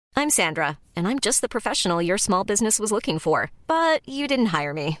I'm Sandra, and I'm just the professional your small business was looking for. But you didn't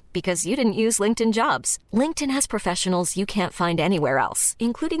hire me because you didn't use LinkedIn Jobs. LinkedIn has professionals you can't find anywhere else,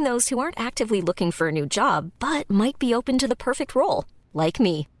 including those who aren't actively looking for a new job, but might be open to the perfect role, like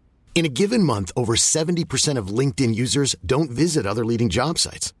me. In a given month, over 70% of LinkedIn users don't visit other leading job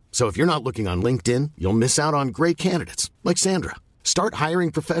sites. So if you're not looking on LinkedIn, you'll miss out on great candidates like Sandra. Start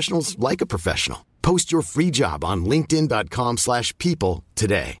hiring professionals like a professional. Post your free job on linkedin.com/people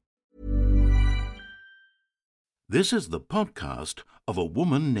today. This is the podcast of a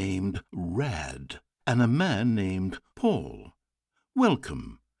woman named Rad and a man named Paul.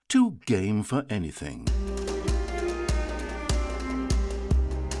 Welcome to Game for Anything.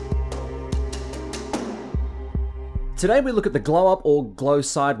 Today we look at the glow up or glow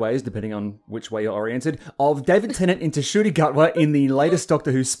sideways, depending on which way you're oriented, of David Tennant into Ncuti Gatwa in the latest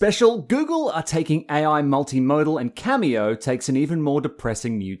Doctor Who special. Google are taking AI multimodal, and Cameo takes an even more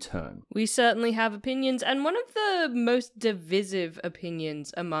depressing new turn. We certainly have opinions, and one of the most divisive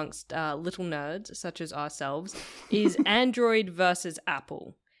opinions amongst little nerds, such as ourselves, is Android versus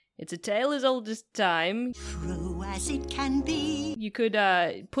Apple. It's a tale as old as time. True as it can be. You could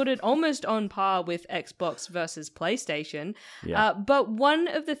put it almost on par with Xbox versus PlayStation. Yeah. But one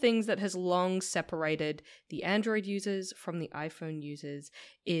of the things that has long separated the Android users from the iPhone users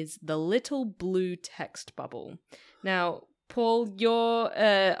is the little blue text bubble. Now, Paul, you're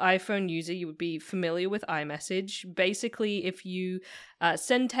an iPhone user. You would be familiar with iMessage. Basically, if you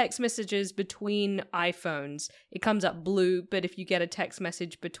send text messages between iPhones, it comes up blue. But if you get a text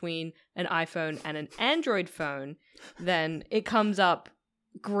message between an iPhone and an Android phone, then it comes up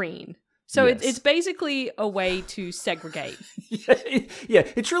green. So Yes. it's basically a way to segregate. Yeah,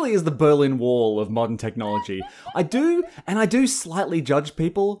 it truly is the Berlin Wall of modern technology. I do slightly judge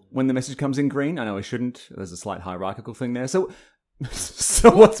people when the message comes in green. I know I shouldn't. There's a slight hierarchical thing there. So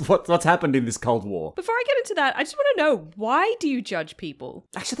what's happened in this Cold War? Before I get into that, I just want to know, why do you judge people?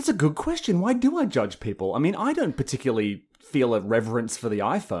 Actually, that's a good question. Why do I judge people? I mean, I don't particularly feel a reverence for the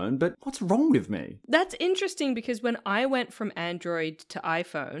iPhone, but what's wrong with me? That's interesting because when I went from Android to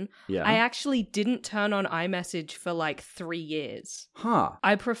iPhone, Yeah. I actually didn't turn on iMessage for like 3 years. Huh.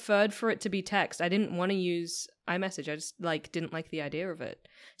 I preferred for it to be text. I didn't want to use iMessage. I just didn't like the idea of it.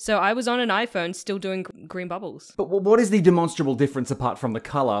 So I was on an iPhone still doing green bubbles. But what is the demonstrable difference apart from the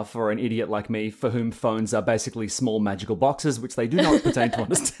colour for an idiot like me for whom phones are basically small magical boxes which they do not pertain to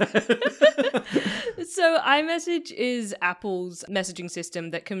understand? So iMessage is Apple's messaging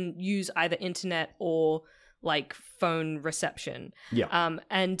system that can use either internet or like phone reception. Yeah.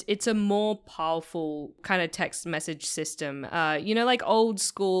 And it's a more powerful kind of text message system. Like old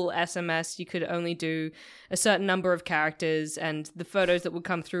school SMS, you could only do a certain number of characters and the photos that would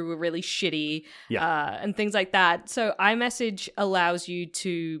come through were really shitty, and things like that. So iMessage allows you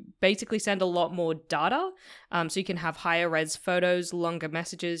to basically send a lot more data. So you can have higher res photos, longer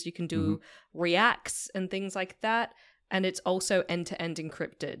messages, you can do reacts and things like that. And it's also end-to-end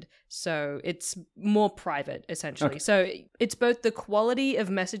encrypted. So it's more private, essentially. Okay. So it's both the quality of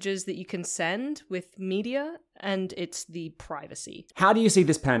messages that you can send with media and it's the privacy. How do you see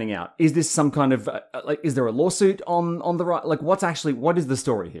this panning out? Is this some kind of, is there a lawsuit on the right? Like, what is the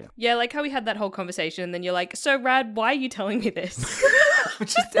story here? Yeah, like how we had that whole conversation and then you're like, so Rad, why are you telling me this?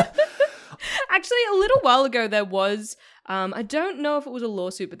 Actually, a little while ago there was, I don't know if it was a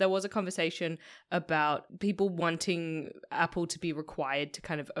lawsuit, but there was a conversation about people wanting Apple to be required to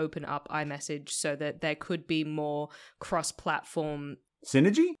kind of open up iMessage so that there could be more cross-platform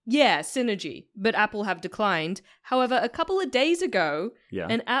Synergy? Yeah, synergy. But Apple have declined. However, a couple of days ago,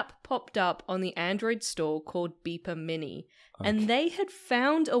 an app popped up on the Android store called Beeper Mini. Okay. And they had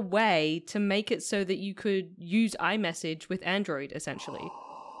found a way to make it so that you could use iMessage with Android, essentially.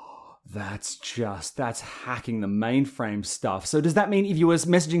 That's hacking the mainframe stuff. So does that mean if you were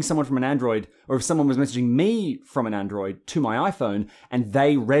messaging someone from an Android, or if someone was messaging me from an Android to my iPhone, and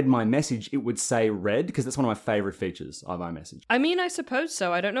they read my message, it would say read? Because that's one of my favorite features of iMessage. I mean, I suppose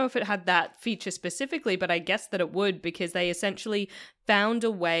so. I don't know if it had that feature specifically, but I guess that it would, because they essentially found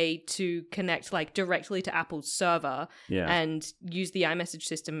a way to connect directly to Apple's server and use the iMessage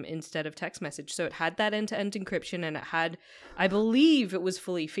system instead of text message. So it had that end-to-end encryption, and it had, I believe it was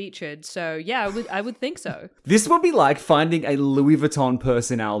fully featured. So yeah, I would think so. This would be like finding a Louis Vuitton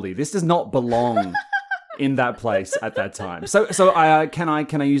personality. This does not belong in that place at that time. So can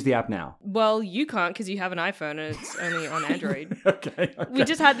I use the app now? Well, you can't because you have an iPhone and it's only on Android. Okay. We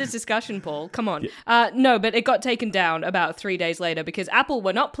just had this discussion, Paul. Come on. Yeah. No, but it got taken down about 3 days later because Apple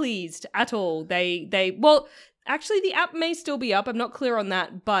were not pleased at all. Well, actually, the app may still be up. I'm not clear on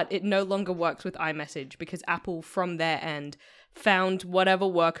that, but it no longer works with iMessage because Apple, from their end, found whatever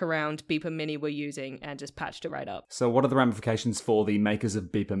workaround Beeper Mini were using and just patched it right up. So what are the ramifications for the makers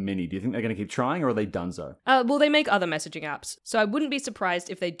of Beeper Mini? Do you think they're going to keep trying, or are they donezo? Well, they make other messaging apps, so I wouldn't be surprised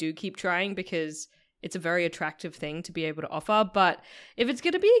if they do keep trying, because it's a very attractive thing to be able to offer. But if it's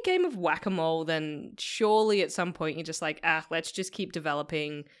going to be a game of whack-a-mole, then surely at some point you're just like, let's just keep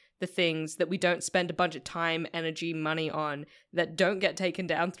developing the things that we don't spend a bunch of time, energy, money on that don't get taken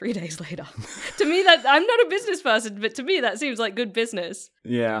down 3 days later. To me, that I'm not a business person, but to me that seems like good business.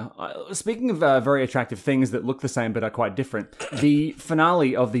 Yeah. Speaking of very attractive things that look the same but are quite different, the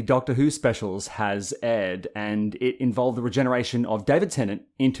finale of the Doctor Who specials has aired, and it involved the regeneration of David Tennant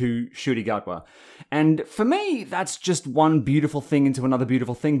into Ncuti Gatwa. And for me, that's just one beautiful thing into another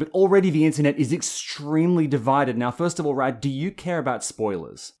beautiful thing, but already the internet is extremely divided. Now, first of all, Rad, do you care about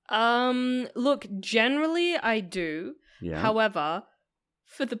spoilers? Look, generally I do. Yeah. However,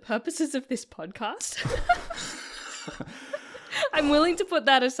 for the purposes of this podcast, I'm willing to put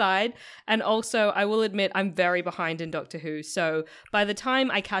that aside. And also, I will admit I'm very behind in Doctor Who. So by the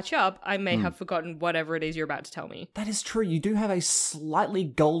time I catch up, I may have forgotten whatever it is you're about to tell me. That is true. You do have a slightly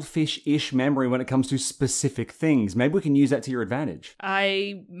goldfish-ish memory when it comes to specific things. Maybe we can use that to your advantage.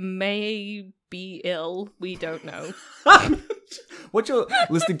 I may be ill. We don't know. What you're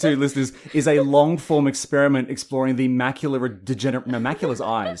listening to, listeners, is a long-form experiment exploring the macula's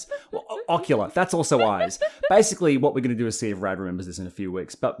eyes. Well, ocular, that's also eyes. Basically, what we're going to do is see if Rad remembers this in a few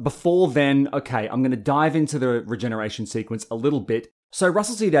weeks. But before then, okay, I'm going to dive into the regeneration sequence a little bit. So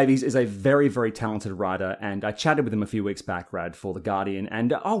Russell T Davies is a very, very talented writer, and I chatted with him a few weeks back, Rad, for The Guardian,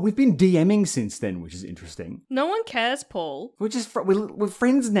 and we've been DMing since then, which is interesting. No one cares, Paul. We're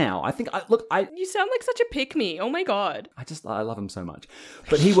friends now. I think, You sound like such a pick-me. Oh my god. I love him so much.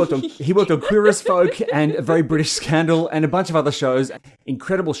 But he worked on Queer as Folk and A Very British Scandal and a bunch of other shows.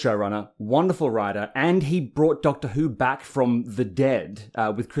 Incredible showrunner, wonderful writer, and he brought Doctor Who back from the dead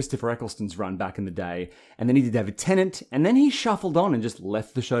with Christopher Eccleston's run back in the day. And then he did David Tennant, and then he shuffled on and just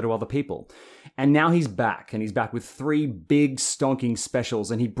left the show to other people. And now he's back, and he's back with 3 big stonking specials,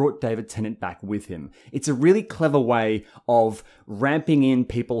 and he brought David Tennant back with him. It's a really clever way of ramping in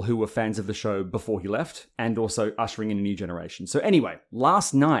people who were fans of the show before he left, and also ushering in a new generation. So anyway,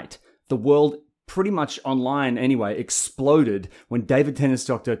 last night, the world, pretty much online anyway, exploded when David Tennant's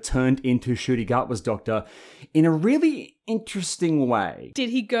Doctor turned into Ncuti Gatwa's Doctor in a really interesting way. Did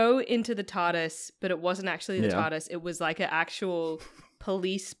he go into the TARDIS, but it wasn't actually the TARDIS, it was like an actual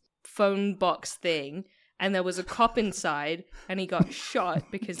police phone box thing, and there was a cop inside, and he got shot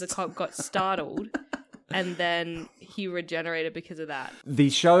because the cop got startled, and then he regenerated because of that. The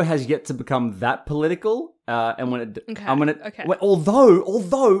show has yet to become that political, and when it, Okay.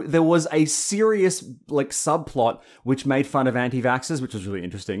 Although there was a serious subplot which made fun of anti-vaxxers, which was really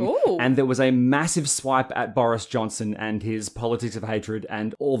interesting. Ooh. And there was a massive swipe at Boris Johnson and his politics of hatred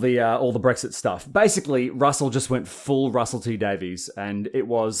and all the Brexit stuff. Basically, Russell just went full Russell T Davies, and it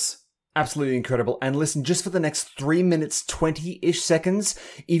was absolutely incredible. And listen, just for the next 3 minutes, 20-ish seconds,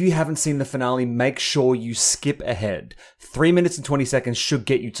 if you haven't seen the finale, make sure you skip ahead. 3 minutes and 20 seconds should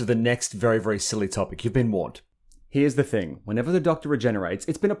get you to the next very, very silly topic. You've been warned. Here's the thing. Whenever the Doctor regenerates,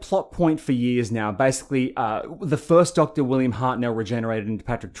 it's been a plot point for years now. Basically, the first Doctor, William Hartnell, regenerated into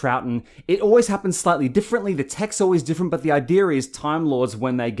Patrick Troughton. It always happens slightly differently. The tech's always different, but the idea is Time Lords,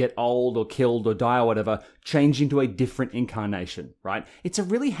 when they get old or killed or die or whatever, change into a different incarnation, right? It's a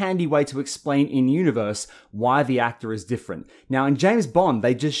really handy way to explain in-universe why the actor is different. Now, in James Bond,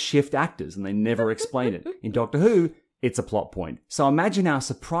 they just shift actors and they never explain it. In Doctor Who, it's a plot point. So imagine our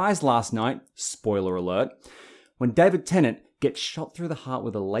surprise last night, spoiler alert, when David Tennant gets shot through the heart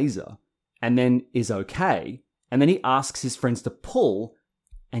with a laser and then is okay, and then he asks his friends to pull,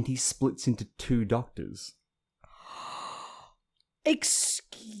 and he splits into 2 doctors.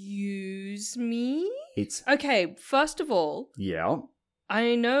 Excuse me? It's... Okay, first of all... Yeah?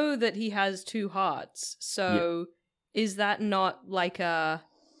 I know that he has 2 hearts, so is that not like a...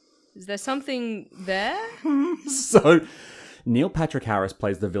 Is there something there? So... Neil Patrick Harris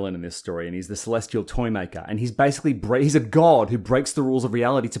plays the villain in this story, and he's the celestial toy maker, and he's basically he's a god who breaks the rules of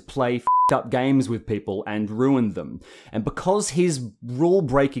reality to play f***ed up games with people and ruin them. And because his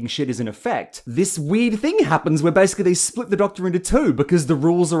rule-breaking shit is in effect, this weird thing happens where basically they split the Doctor into 2 because the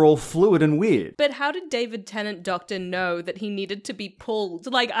rules are all fluid and weird. But how did David Tennant Doctor know that he needed to be pulled?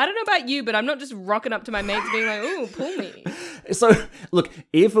 I don't know about you, but I'm not just rocking up to my mates being like, ooh, pull me. So, look,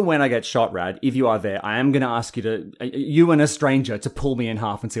 if and when I get shot, Rad, if you are there, I am going to ask you and a stranger, to pull me in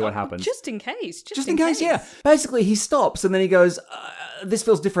half and see what happens. Just in case. Just in case, yeah. Basically, he stops and then he goes, this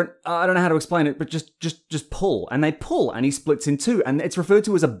feels different. I don't know how to explain it, but just pull. And they pull, and he splits in two. And it's referred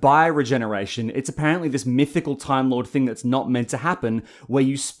to as a bi-regeneration. It's apparently this mythical Time Lord thing that's not meant to happen, where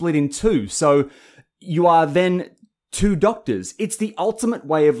you split in two. So you are then two doctors. It's the ultimate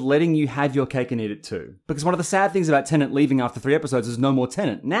way of letting you have your cake and eat it too. Because one of the sad things about Tennant leaving after 3 episodes is no more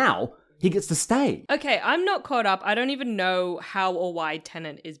Tennant. Now, he gets to stay. Okay, I'm not caught up. I don't even know how or why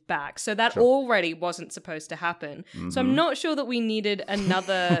Tennant is back. So that already wasn't supposed to happen. So I'm not sure that we needed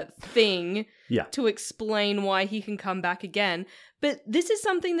another thing to explain why he can come back again. But this is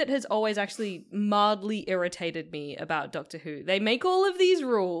something that has always actually mildly irritated me about Doctor Who. They make all of these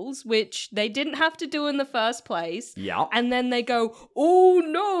rules, which they didn't have to do in the first place. Yeah. And then they go, oh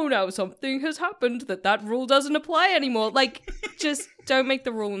no, now something has happened that rule doesn't apply anymore. Like, just don't make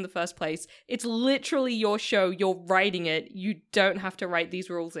the rule in the first place. It's literally your show. You're writing it. You don't have to write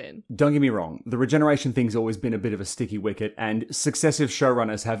these rules in. Don't get me wrong. The regeneration thing's always been a bit of a sticky wicket, and successive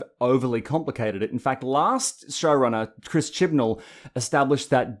showrunners have overly complicated it. In fact, last showrunner, Chris Chibnall, established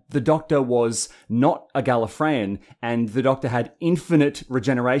that the Doctor was not a Gallifreyan, and the Doctor had infinite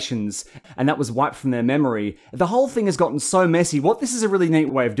regenerations, and that was wiped from their memory. The whole thing has gotten so messy. What this is a really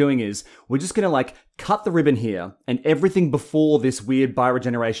neat way of doing is, we're just going to cut the ribbon here, and everything before this weird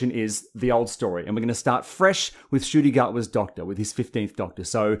bioregeneration is the old story. And we're going to start fresh with Ncuti Gatwa's Doctor, with his 15th Doctor.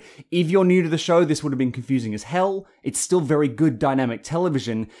 So if you're new to the show, this would have been confusing as hell. It's still very good dynamic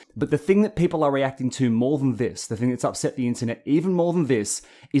television, but the thing that people are reacting to more than this, the thing that's upset the internet even more than this,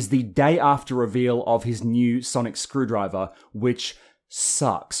 is the day after reveal of his new sonic screwdriver, which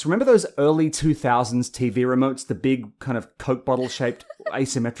sucks. Remember those early 2000s TV remotes, the big kind of Coke bottle shaped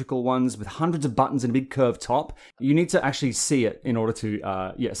asymmetrical ones with hundreds of buttons and a big curved top? You need to actually see it in order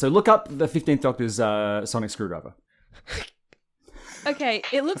to, so look up the 15th Doctor's sonic screwdriver. Okay,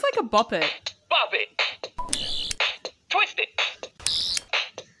 it looks like a bop it. Bop it. Twist it.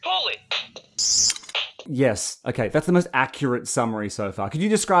 Pull it. Yes, okay, that's the most accurate summary so far. Could you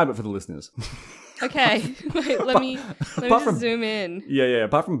describe it for the listeners? Okay, wait, let me just zoom in. Yeah,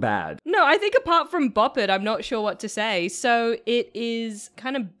 apart from bad. No, I think apart from bop it, I'm not sure what to say. So it is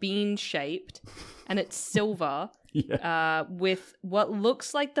kind of bean-shaped, and it's silver, with what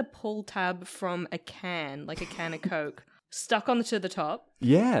looks like the pull tab from a can, like a can of Coke, stuck onto the top.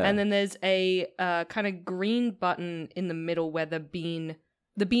 Yeah. And then there's a kind of green button in the middle where the bean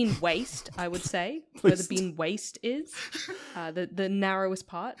waist, I would say, where the bean waist is, the narrowest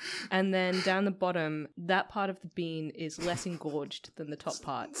part. And then down the bottom, that part of the bean is less engorged than the top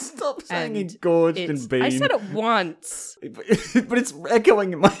part. Stop saying engorged and bean. I said it once. But it's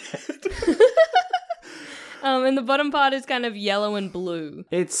echoing in my head. And the bottom part is kind of yellow and blue.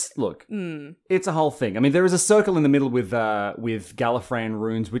 It's a whole thing. I mean, there is a circle in the middle with Gallifreyan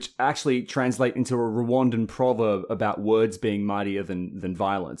runes, which actually translate into a Rwandan proverb about words being mightier than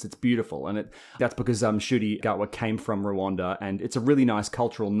violence. It's beautiful, and that's because Ncuti Gatwa came from Rwanda, and it's a really nice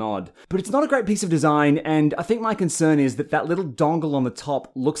cultural nod. But it's not a great piece of design, and I think my concern is that little dongle on the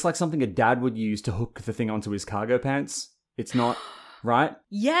top looks like something a dad would use to hook the thing onto his cargo pants. It's not... Right?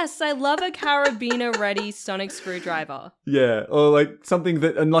 Yes, I love a carabiner-ready sonic screwdriver. Yeah, or like something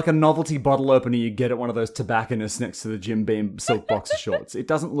that, and like a novelty bottle opener you get at one of those tobacconists next to the Jim Beam silk boxer shorts. It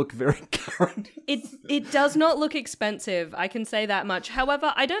doesn't look very current. It does not look expensive, I can say that much.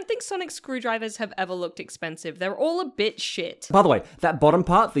 However, I don't think sonic screwdrivers have ever looked expensive. They're all a bit shit. By the way, that bottom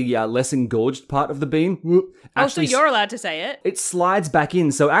part, the less engorged part of the bean... Actually, so you're allowed to say it. It slides back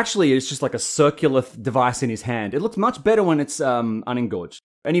in, so actually it's just like a circular device in his hand. It looks much better when it's unengorged.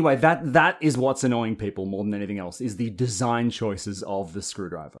 Anyway, that is what's annoying people more than anything else, is the design choices of the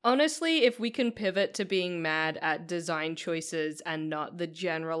screwdriver. Honestly, if we can pivot to being mad at design choices and not the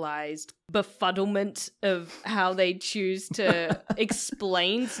generalized befuddlement of how they choose to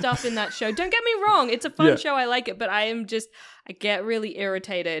explain stuff in that show. Don't get me wrong, it's a fun show, I like it, but I get really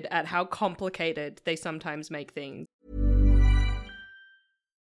irritated at how complicated they sometimes make things.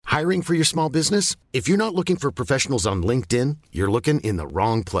 Hiring for your small business? If you're not looking for professionals on LinkedIn, you're looking in the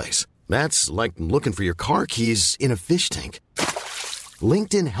wrong place. That's like looking for your car keys in a fish tank.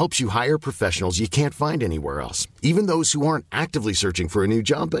 LinkedIn helps you hire professionals you can't find anywhere else, even those who aren't actively searching for a new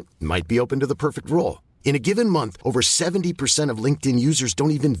job but might be open to the perfect role. In a given month, over 70% of LinkedIn users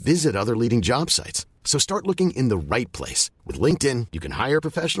don't even visit other leading job sites. So start looking in the right place. With LinkedIn, you can hire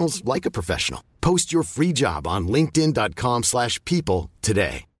professionals like a professional. Post your free job on linkedin.com/people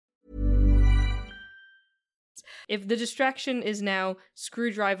today. If the distraction is now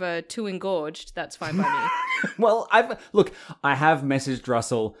screwdriver too engorged, that's fine by me. Well, I have messaged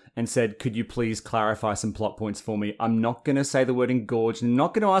Russell and said, could you please clarify some plot points for me? I'm not going to say the word engorged. I'm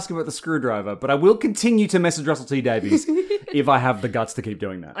not going to ask him about the screwdriver, but I will continue to message Russell T Davies. if I have the guts to keep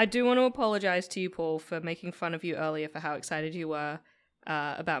doing that. I do want to apologize to you, Paul, for making fun of you earlier for how excited you were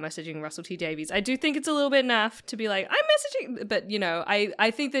about messaging Russell T Davies. I do think it's a little bit naff to be like, I'm messaging, but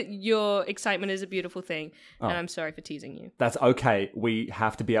I think that your excitement is a beautiful thing, and I'm sorry for teasing you. That's okay. We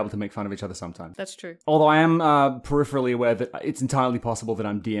have to be able to make fun of each other sometimes. That's true. Although I am peripherally aware that it's entirely possible that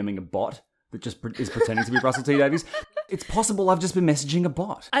I'm DMing a bot that just is pretending to be Russell T Davies. It's possible I've just been messaging a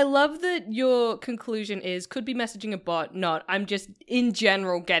bot. I love that your conclusion is, could be messaging a bot, not, I'm just, in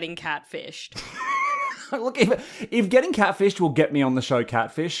general, getting catfished. Look, if getting catfished will get me on the show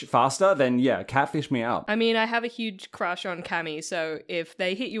Catfish faster, then yeah, catfish me up. I mean, I have a huge crush on Cammy, so if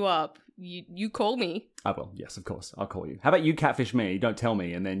they hit you up, you call me. I will, yes, of course. I'll call you. How about you catfish me, don't tell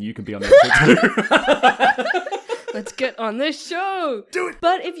me, and then you can be on the show too. Let's get on this show. Do it.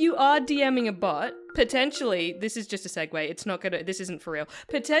 But if you are DMing a bot, potentially, this is just a segue. This isn't for real.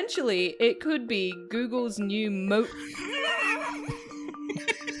 Potentially, it could be Google's new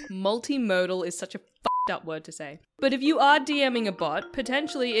multimodal is such a fucked up word to say. But if you are DMing a bot,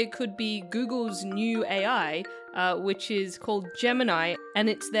 potentially it could be Google's new AI, which is called Gemini, and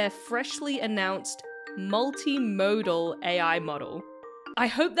it's their freshly announced multimodal AI model. I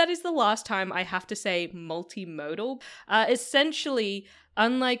hope that is the last time I have to say multimodal. Essentially,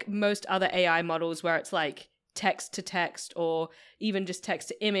 unlike most other AI models where it's like text to text or even just text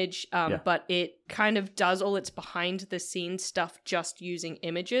to image, but it kind of does all its behind the scenes stuff just using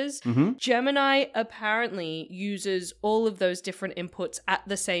images. Mm-hmm. Gemini apparently uses all of those different inputs at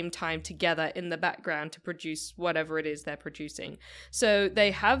the same time together in the background to produce whatever it is they're producing. So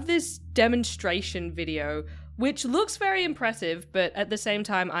they have this demonstration video which looks very impressive, but at the same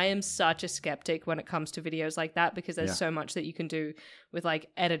time, I am such a skeptic when it comes to videos like that because there's so much that you can do with like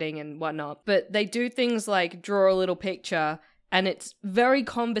editing and whatnot. But they do things like draw a little picture, and it's very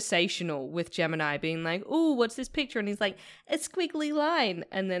conversational with Gemini being like, "Ooh, what's this picture?" And he's like, "A squiggly line."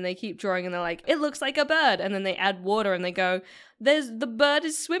 And then they keep drawing and they're like, "It looks like a bird." And then they add water and they go, the bird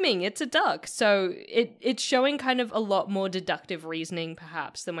is swimming. It's a duck. So it's showing kind of a lot more deductive reasoning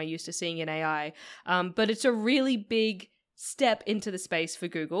perhaps than we're used to seeing in AI. But it's a really big step into the space for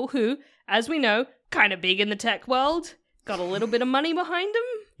Google, who, as we know, kind of big in the tech world, got a little bit of money behind them.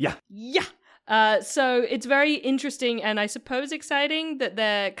 Yeah. So it's very interesting and I suppose exciting that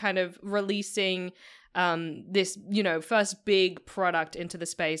they're kind of releasing this, first big product into the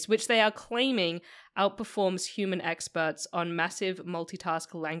space, which they are claiming outperforms human experts on massive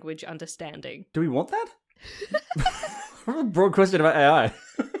multitask language understanding. Do we want that? A broad question about AI.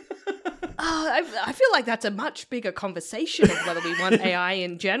 I feel like that's a much bigger conversation of whether we want AI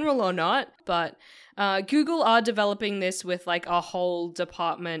in general or not. But Google are developing this with like a whole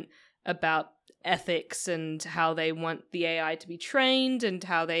department about ethics and how they want the AI to be trained and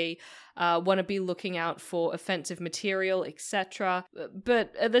how they want to be looking out for offensive material, etc.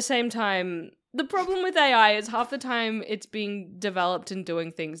 But at the same time, the problem with AI is half the time it's being developed and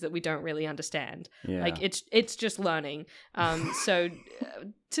doing things that we don't really understand. Yeah. Like it's just learning. So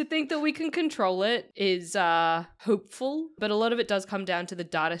to think that we can control it is hopeful, but a lot of it does come down to the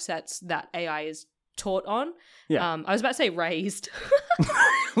data sets that AI is taught on. Yeah. I was about to say raised.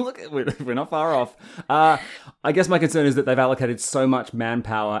 Look, we're not far off. I guess my concern is that they've allocated so much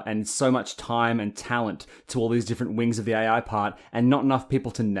manpower and so much time and talent to all these different wings of the AI part and not enough people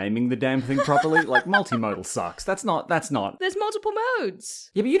to naming the damn thing properly. Like, multimodal sucks. That's not. There's multiple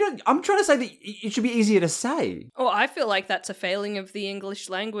modes. Yeah, but I'm trying to say that it should be easier to say. Oh, I feel like that's a failing of the English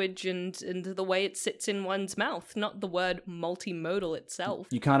language and the way it sits in one's mouth, not the word multimodal itself.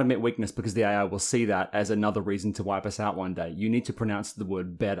 You can't admit weakness because the AI will see that as another reason to wipe us out one day. You need to pronounce the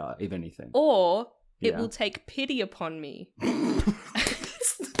word better, if anything. Or it will take pity upon me. That's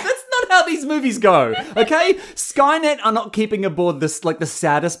not how these movies go, okay? Skynet are not keeping aboard this like the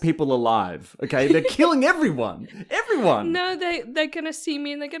saddest people alive, okay? They're killing everyone. Everyone. No, they're gonna see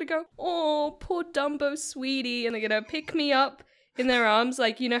me and they're gonna go, "Oh, poor Dumbo sweetie," and they're gonna pick me up in their arms,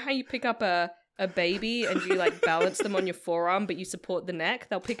 like, you know how you pick up a baby and you like balance them on your forearm but you support the neck?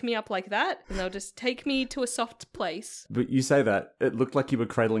 They'll pick me up like that and they'll just take me to a soft place. But you say that, it looked like you were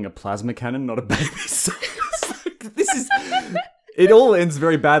cradling a plasma cannon, not a baby. So this is... It all ends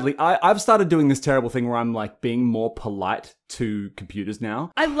very badly. I've started doing this terrible thing where I'm like being more polite to computers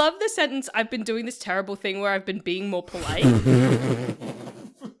now. I love the sentence, I've been doing this terrible thing where I've been being more polite.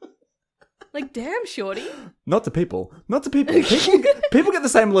 Like, damn, shorty. Not to people. People get the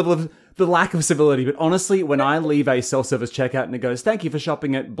same level of the lack of civility. But honestly, when I leave a self-service checkout and it goes, "Thank you for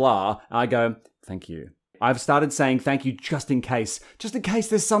shopping at blah," I go, "Thank you." I've started saying thank you just in case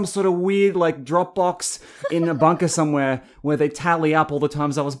there's some sort of weird like Dropbox in a bunker somewhere where they tally up all the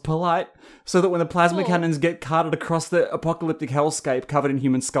times I was polite, so that when the plasma cannons get carted across the apocalyptic hellscape covered in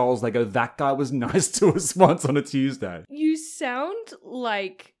human skulls, they go, that guy was nice to us once on a Tuesday. You sound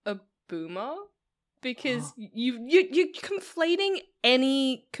like a boomer. Because you're conflating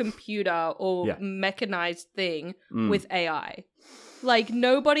any computer or mechanized thing with AI. Like,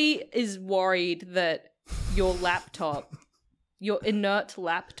 nobody is worried that your laptop, your inert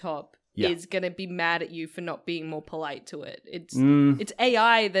laptop, is going to be mad at you for not being more polite to it. It's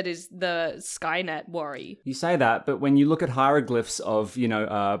AI that is the Skynet worry. You say that, but when you look at hieroglyphs of,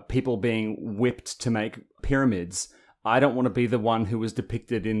 people being whipped to make pyramids, I don't want to be the one who was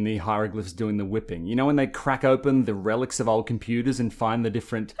depicted in the hieroglyphs doing the whipping. You know when they crack open the relics of old computers and find the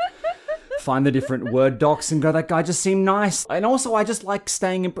different Word docs and go, that guy just seemed nice. And also, I just like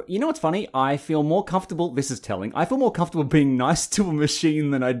staying in... You know what's funny? I feel more comfortable... This is telling. I feel more comfortable being nice to a machine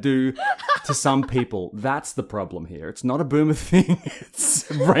than I do to some people. That's the problem here. It's not a boomer thing.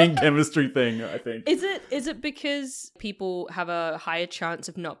 It's a brain chemistry thing, I think. Is it because people have a higher chance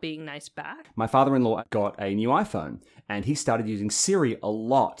of not being nice back? My father-in-law got a new iPhone, and he started using Siri a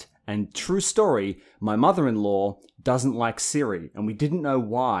lot. And true story, my mother-in-law doesn't like Siri, and we didn't know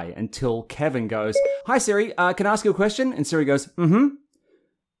why until Kevin goes, "Hi Siri, can I ask you a question?" And Siri goes, "Mm-hmm."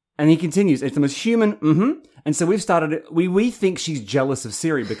 And he continues, it's the most human, mm-hmm. And so we've started, we think she's jealous of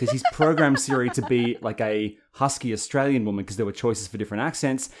Siri because he's programmed Siri to be like a husky Australian woman because there were choices for different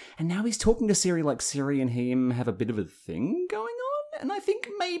accents. And now he's talking to Siri like Siri and him have a bit of a thing going on. And I think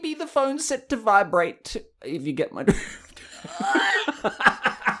maybe the phone's set to vibrate, if you get my drift.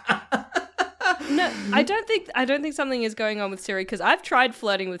 No, I don't think something is going on with Siri, because I've tried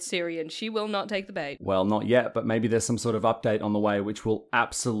flirting with Siri and she will not take the bait. Well, not yet, but maybe there's some sort of update on the way which will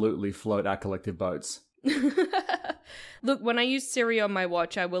absolutely float our collective boats. Look, when I use Siri on my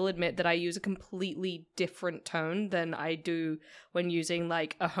watch, I will admit that I use a completely different tone than I do when using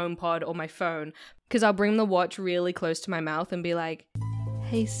like a HomePod or my phone, because I'll bring the watch really close to my mouth and be like,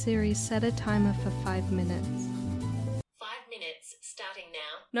 "Hey Siri, set a timer for 5 minutes." 5 minutes starting now.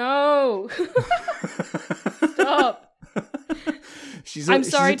 No! Stop. I'm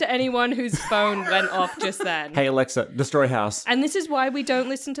sorry to anyone whose phone went off just then. Hey Alexa, destroy house. And this is why we don't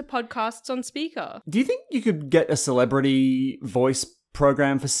listen to podcasts on speaker. Do you think you could get a celebrity voice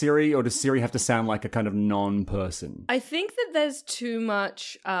program for Siri, or does Siri have to sound like a kind of non-person? I think that there's too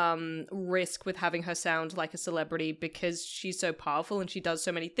much risk with having her sound like a celebrity because she's so powerful and she does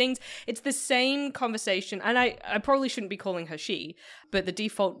so many things. It's the same conversation, and I probably shouldn't be calling her she, but the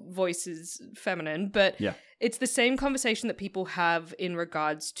default voice is feminine, but it's the same conversation that people have in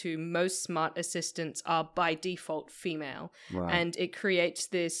regards to most smart assistants are by default female. Right. And it creates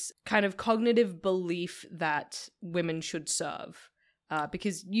this kind of cognitive belief that women should serve.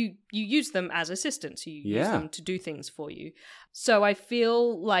 Because you use them as assistants, you use them to do things for you. So I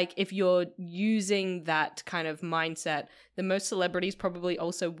feel like if you're using that kind of mindset, then most celebrities probably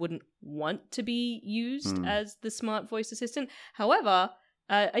also wouldn't want to be used as the smart voice assistant. However,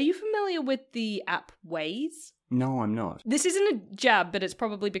 are you familiar with the app Waze? No, I'm not. This isn't a jab, but it's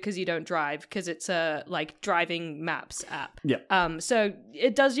probably because you don't drive, because it's a like driving maps app. Yeah. So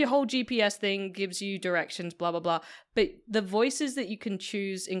it does your whole GPS thing, gives you directions, blah, blah, blah. But the voices that you can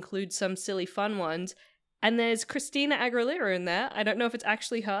choose include some silly fun ones. And there's Christina Aguilera in there. I don't know if it's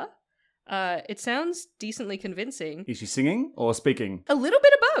actually her. It sounds decently convincing. Is she singing or speaking? A little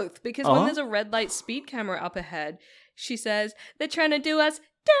bit of both, because when there's a red light speed camera up ahead, she says, "They're trying to do us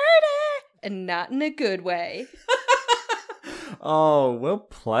dirty," and not in a good way. Oh, well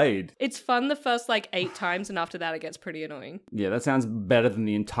played. It's fun the first 8 times, and after that it gets pretty annoying. Yeah, that sounds better than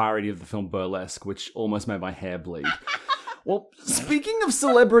the entirety of the film Burlesque, which almost made my hair bleed. Well, speaking of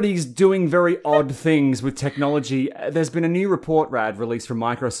celebrities doing very odd things with technology, there's been a new report, Rad, released from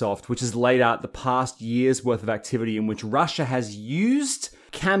Microsoft, which has laid out the past year's worth of activity in which Russia has used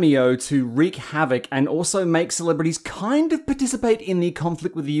Cameo to wreak havoc and also make celebrities kind of participate in the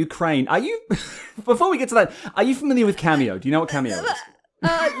conflict with the Ukraine. Are you, before we get to that, are you familiar with Cameo? Do you know what Cameo is?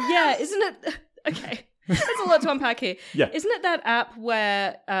 Yeah, isn't it? Okay. There's a lot to unpack here. Yeah. Isn't it that app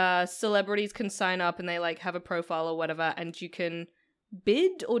where celebrities can sign up and they have a profile or whatever, and you can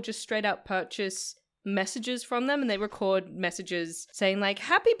bid or just straight out purchase messages from them, and they record messages saying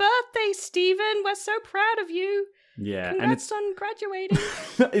 "Happy birthday, Stephen, we're so proud of you." Yeah, congrats on graduating.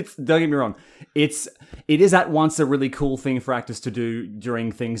 Don't get me wrong. It is at once a really cool thing for actors to do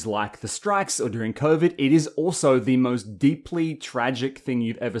during things like the strikes or during COVID. It is also the most deeply tragic thing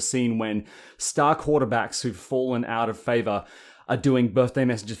you've ever seen when star quarterbacks who've fallen out of favor are doing birthday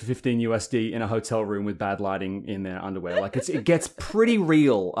messages for 15 USD in a hotel room with bad lighting in their underwear. Like, it gets pretty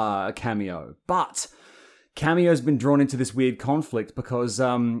real, Cameo. But Cameo's been drawn into this weird conflict because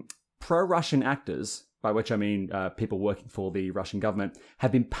pro-Russian actors, by which I mean people working for the Russian government,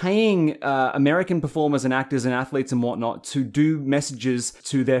 have been paying American performers and actors and athletes and whatnot to do messages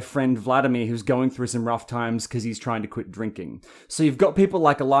to their friend Vladimir, who's going through some rough times because he's trying to quit drinking. So you've got people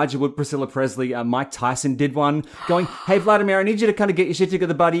like Elijah Wood, Priscilla Presley, Mike Tyson did one, going, hey Vladimir, I need you to kind of get your shit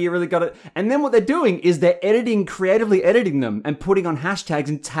together, buddy, you really got it. And then what they're doing is they're creatively editing them and putting on hashtags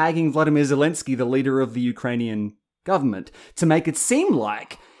and tagging Vladimir Zelensky, the leader of the Ukrainian government, to make it seem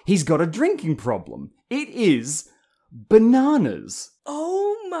like he's got a drinking problem. It is bananas.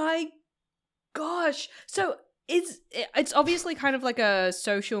 Oh my gosh. So it's obviously kind of like a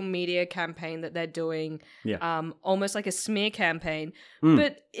social media campaign that they're doing. Yeah. Almost like a smear campaign.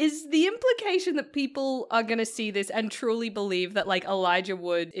 But is the implication that people are going to see this and truly believe that like Elijah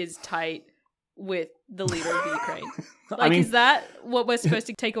Wood is tight with the leader of the Ukraine? Like, is that what we're supposed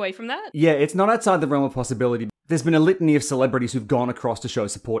to take away from that? Yeah, it's not outside the realm of possibility. There's been a litany of celebrities who've gone across to show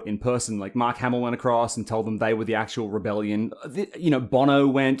support in person. Like Mark Hamill went across and told them they were the actual rebellion. Bono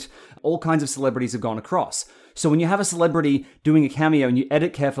went. All kinds of celebrities have gone across. So when you have a celebrity doing a cameo and you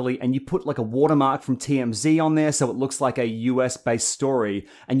edit carefully and you put like a watermark from TMZ on there so it looks like a US-based story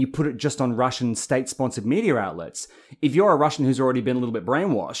and you put it just on Russian state-sponsored media outlets, if you're a Russian who's already been a little bit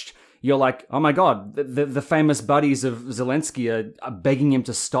brainwashed, you're like, oh my God, the famous buddies of Zelensky are begging him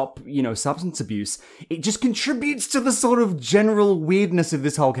to stop, substance abuse. It just contributes to the sort of general weirdness of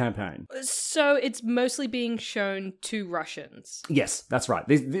this whole campaign. So it's mostly being shown to Russians. Yes, that's right.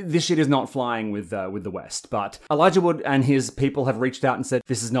 This shit is not flying with the West. But Elijah Wood and his people have reached out and said,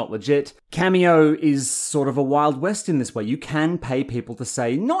 this is not legit. Cameo is sort of a Wild West in this way. You can pay people to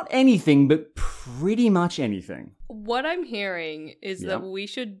say not anything, but pretty much anything. What I'm hearing is that we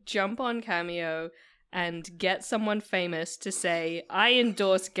should jump on Cameo and get someone famous to say, I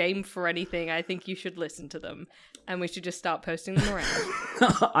endorse Game for Anything. I think you should listen to them. And we should just start posting them around.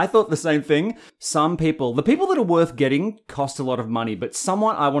 I thought the same thing. The people that are worth getting cost a lot of money. But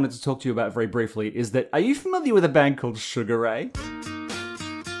someone I wanted to talk to you about very briefly is that, are you familiar with a band called Sugar Ray?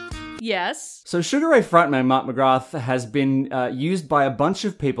 Yes. So Sugar Ray frontman Mark McGrath has been used by a bunch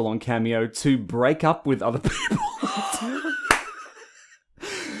of people on Cameo to break up with other people.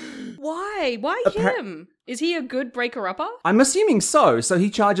 Why? Why him? Is he a good breaker-upper? I'm assuming so. So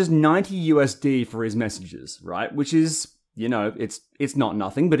he charges 90 USD for his messages, right? Which is, it's not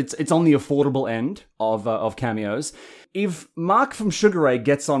nothing, but it's on the affordable end of Cameos. If Mark from Sugar Ray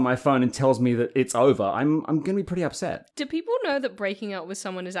gets on my phone and tells me that it's over, I'm going to be pretty upset. Do people know that breaking up with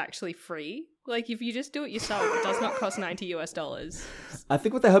someone is actually free? Like, if you just do it yourself, it does not cost $90 US. I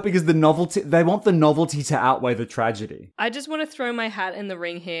think what they're hoping is the novelty. They want the novelty to outweigh the tragedy. I just want to throw my hat in the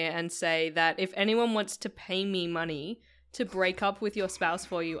ring here and say that if anyone wants to pay me money to break up with your spouse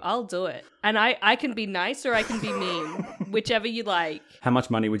for you, I'll do it. And I can be nice or I can be mean, whichever you like. How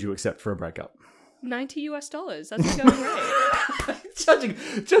much money would you accept for a breakup? $90 US. That's a going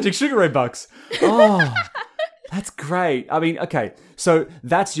rate. Charging Sugar Ray bucks. Oh, that's great. I mean, okay, so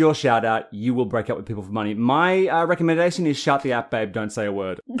that's your shout out. You will break up with people for money. My recommendation is shut the app, babe. Don't say a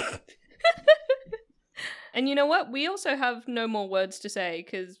word. And you know what? We also have no more words to say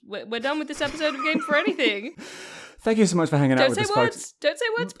because we're done with this episode of Game for Anything. Thank you so much for hanging out with us, folks. Don't say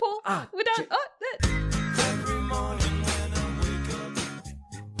words, Paul. We're done.